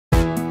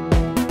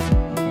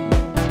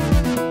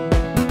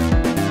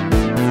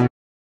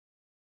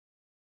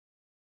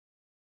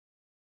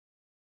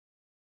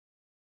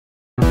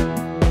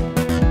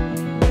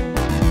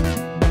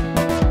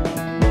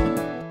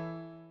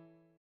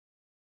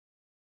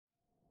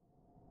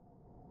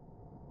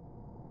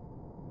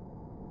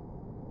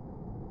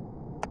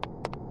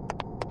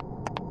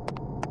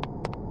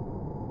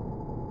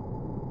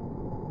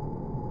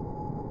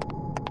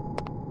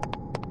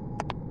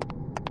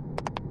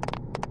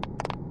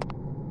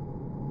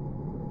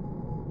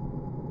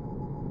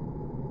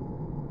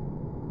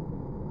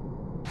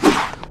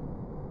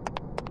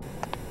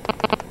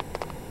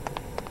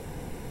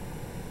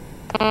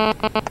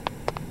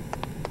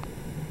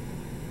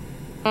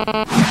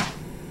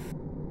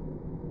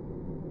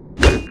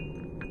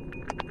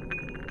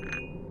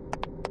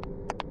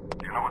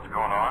You know what's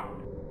going on?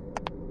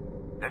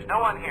 There's no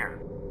one here.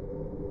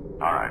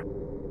 All right.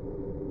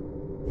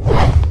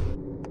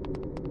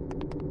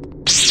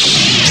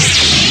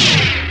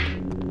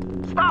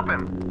 Stop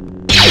him!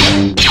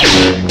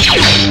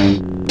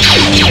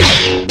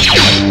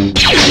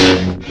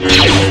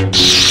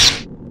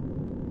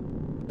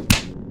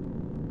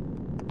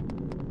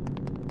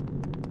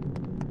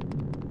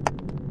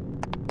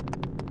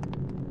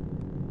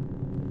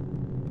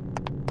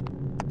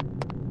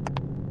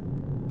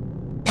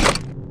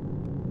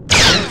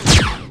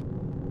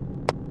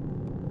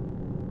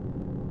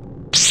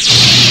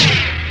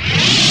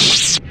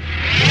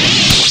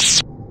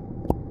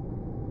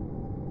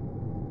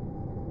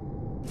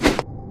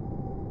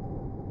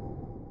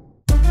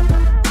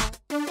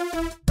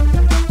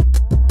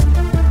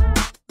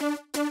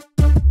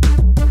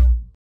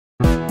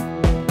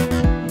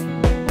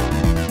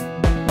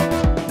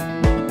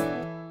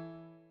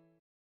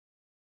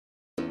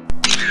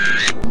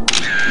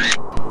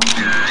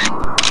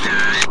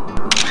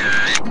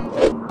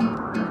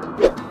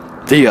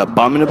 The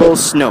abominable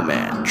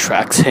snowman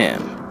tracks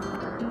him.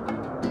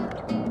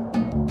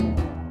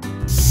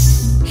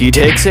 He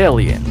takes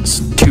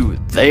aliens to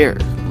their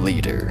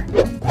leader.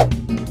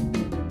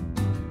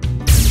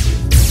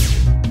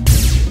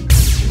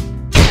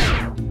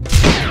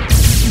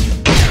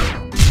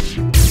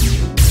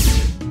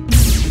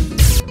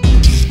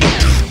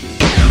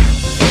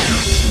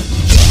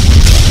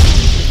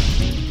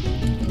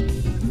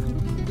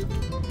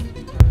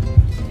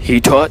 He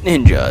taught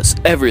ninjas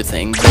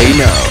everything they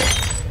know.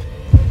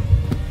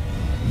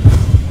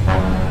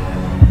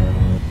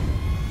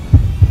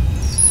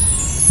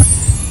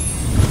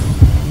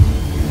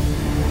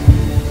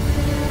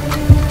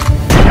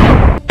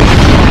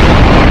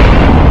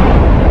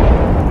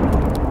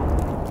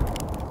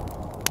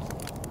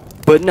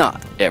 But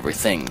not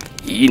everything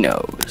he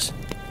knows.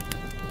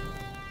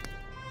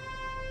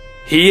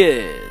 He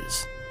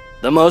is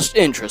the most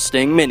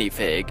interesting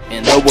minifig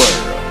in the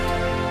world.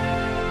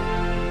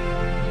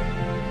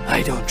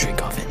 I don't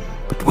drink often,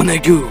 but when I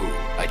do,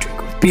 I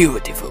drink with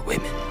beautiful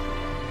women.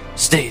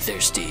 Stay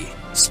thirsty,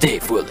 stay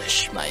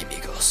foolish, my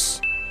amigos.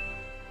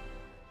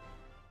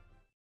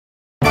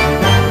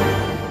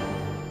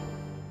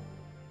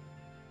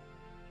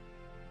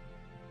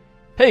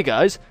 Hey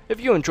guys,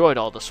 if you enjoyed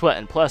all the sweat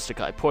and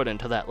plastic I poured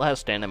into that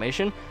last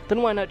animation,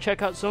 then why not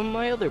check out some of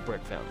my other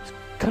brick films,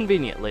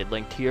 conveniently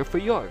linked here for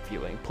your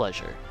viewing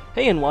pleasure.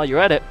 Hey, and while you're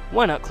at it,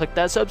 why not click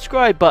that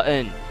subscribe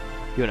button?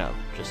 You know,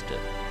 just to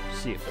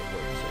see if it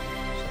works or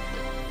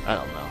something. I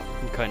don't know,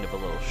 I'm kind of a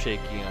little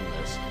shaky on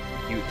this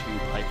YouTube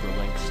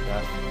hyperlink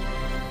stuff.